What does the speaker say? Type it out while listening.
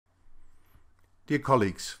Dear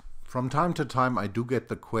colleagues, from time to time I do get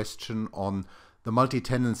the question on the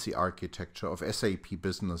multi-tenancy architecture of SAP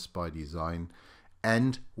Business ByDesign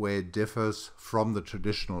and where it differs from the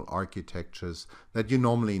traditional architectures that you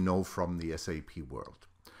normally know from the SAP world.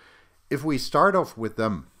 If we start off with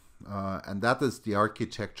them, and that is the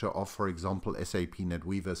architecture of, for example, SAP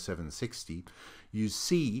NetWeaver 760, you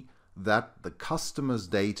see that the customer's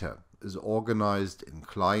data is organized in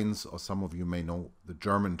clients, or some of you may know the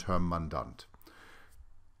German term Mandant.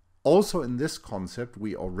 Also in this concept,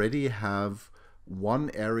 we already have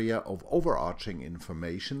one area of overarching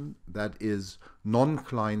information that is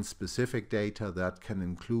non-client specific data that can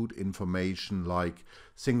include information like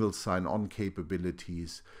single sign-on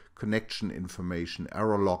capabilities, connection information,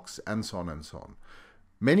 error logs, and so on and so on.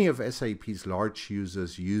 Many of SAP's large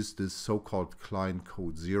users use this so-called client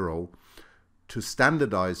code 0 to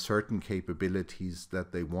standardize certain capabilities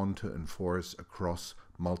that they want to enforce across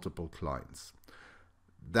multiple clients.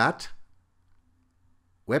 That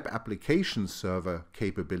web application server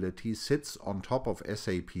capability sits on top of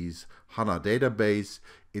SAP's HANA database,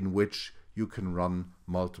 in which you can run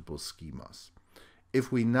multiple schemas.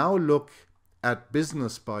 If we now look at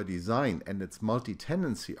Business ByDesign and its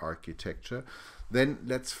multi-tenancy architecture, then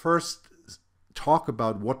let's first talk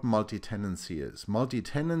about what multi-tenancy is.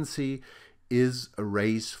 Multi-tenancy is a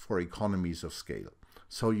race for economies of scale.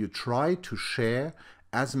 So you try to share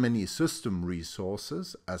as many system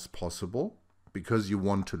resources as possible because you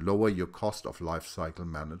want to lower your cost of lifecycle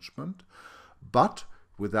management, but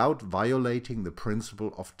without violating the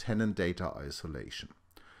principle of tenant data isolation.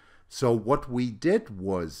 So what we did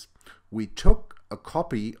was we took a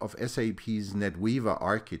copy of SAP's NetWeaver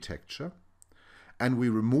architecture and we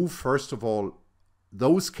removed, first of all,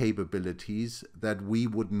 those capabilities that we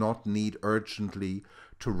would not need urgently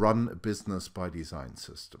to run a Business ByDesign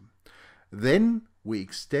system. Then we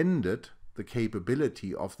extended the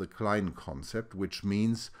capability of the client concept, which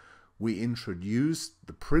means we introduced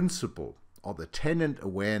the principle or the tenant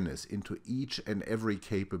awareness into each and every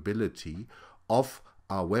capability of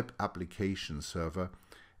our web application server,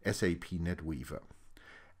 SAP NetWeaver.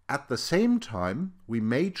 At the same time, we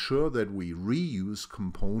made sure that we reuse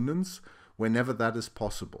components whenever that is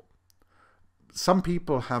possible. Some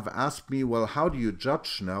people have asked me, well, how do you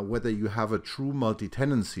judge now whether you have a true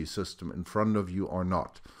multi-tenancy system in front of you or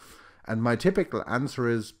not? And my typical answer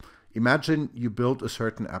is, imagine you build a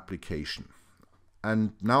certain application.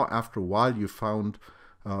 And now after a while you found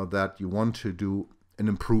that you want to do an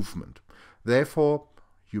improvement. Therefore,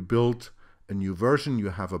 you build a new version,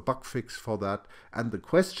 you have a bug fix for that. And the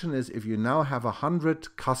question is, if you now have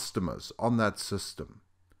 100 customers on that system,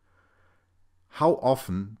 how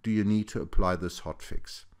often do you need to apply this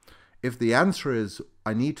hotfix? If the answer is,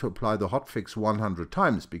 I need to apply the hotfix 100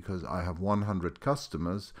 times because I have 100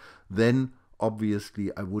 customers, then obviously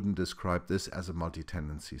I wouldn't describe this as a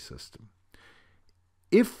multi-tenancy system.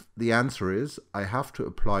 If the answer is, I have to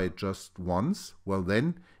apply it just once, well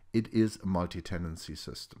then it is a multi-tenancy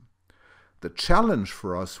system. The challenge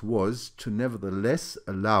for us was to nevertheless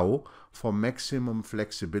allow for maximum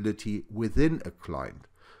flexibility within a client.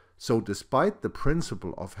 So despite the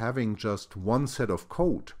principle of having just one set of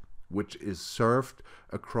code, which is served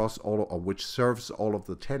across all, or which serves all of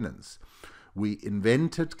the tenants, we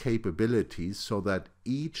invented capabilities so that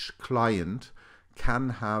each client can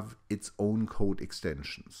have its own code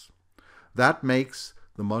extensions. That makes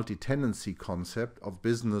the multi-tenancy concept of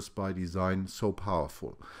Business ByDesign so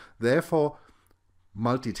powerful. Therefore,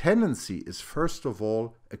 multi-tenancy is first of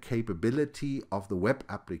all a capability of the web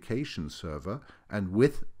application server, and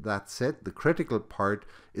with that said, the critical part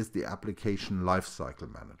is the application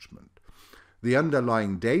lifecycle management. The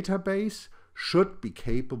underlying database should be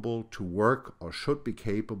capable to work, or should be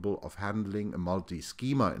capable of handling a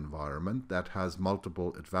multi-schema environment that has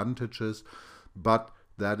multiple advantages, but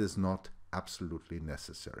that is not absolutely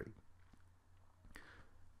necessary.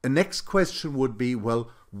 A next question would be, well,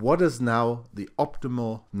 what is now the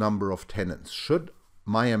optimal number of tenants? Should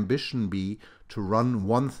my ambition be to run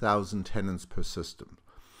 1,000 tenants per system?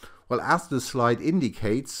 Well, as the slide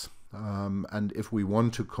indicates, and if we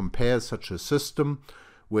want to compare such a system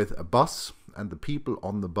with a bus, and the people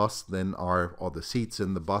on the bus then are, or the seats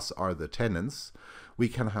in the bus are the tenants, we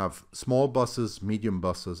can have small buses, medium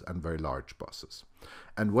buses, and very large buses.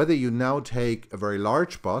 And whether you now take a very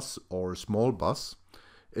large bus or a small bus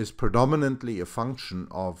is predominantly a function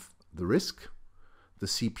of the risk, the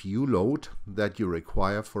CPU load that you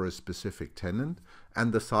require for a specific tenant,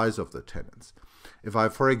 and the size of the tenants. If I,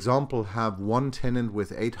 for example, have one tenant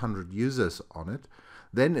with 800 users on it,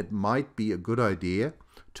 then it might be a good idea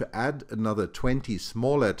to add another 20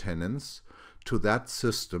 smaller tenants to that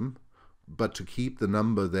system but to keep the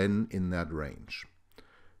number then in that range.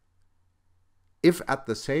 If at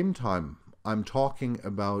the same time I'm talking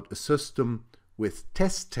about a system with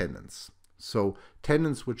test tenants, so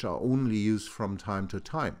tenants which are only used from time to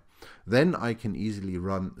time, then I can easily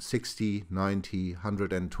run 60, 90,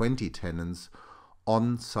 120 tenants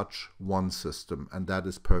on such one system, and that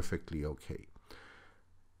is perfectly okay.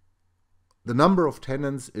 The number of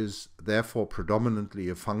tenants is therefore predominantly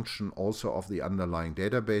a function also of the underlying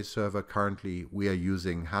database server. Currently, we are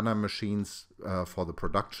using HANA machines for the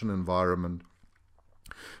production environment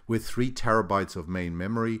with 3 terabytes of main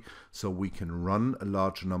memory, so we can run a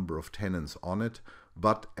large number of tenants on it.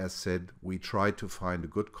 But as said, we try to find a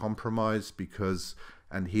good compromise because,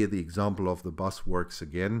 and here the example of the bus works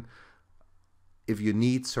again, if you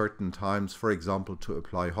need certain times, for example, to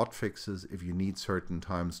apply hotfixes, if you need certain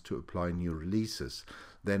times to apply new releases,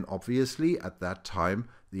 then obviously at that time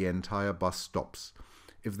the entire bus stops.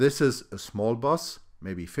 If this is a small bus,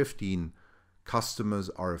 maybe 15 customers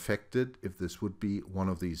are affected. If this would be one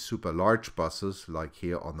of these super large buses, like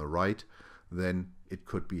here on the right, then it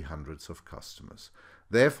could be hundreds of customers.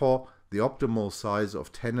 Therefore, the optimal size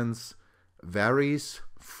of tenants varies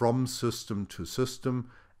from system to system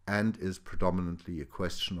and is predominantly a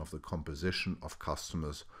question of the composition of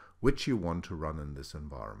customers which you want to run in this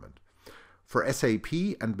environment. For SAP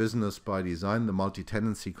and Business ByDesign, the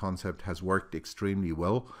multi-tenancy concept has worked extremely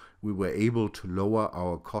well. We were able to lower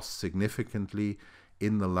our costs significantly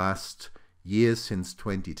in the last years since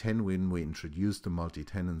 2010 when we introduced the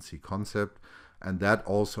multi-tenancy concept, and that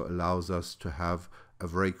also allows us to have a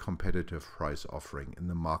very competitive price offering in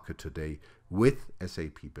the market today with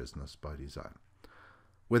SAP Business ByDesign.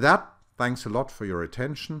 With that, thanks a lot for your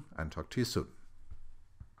attention and talk to you soon.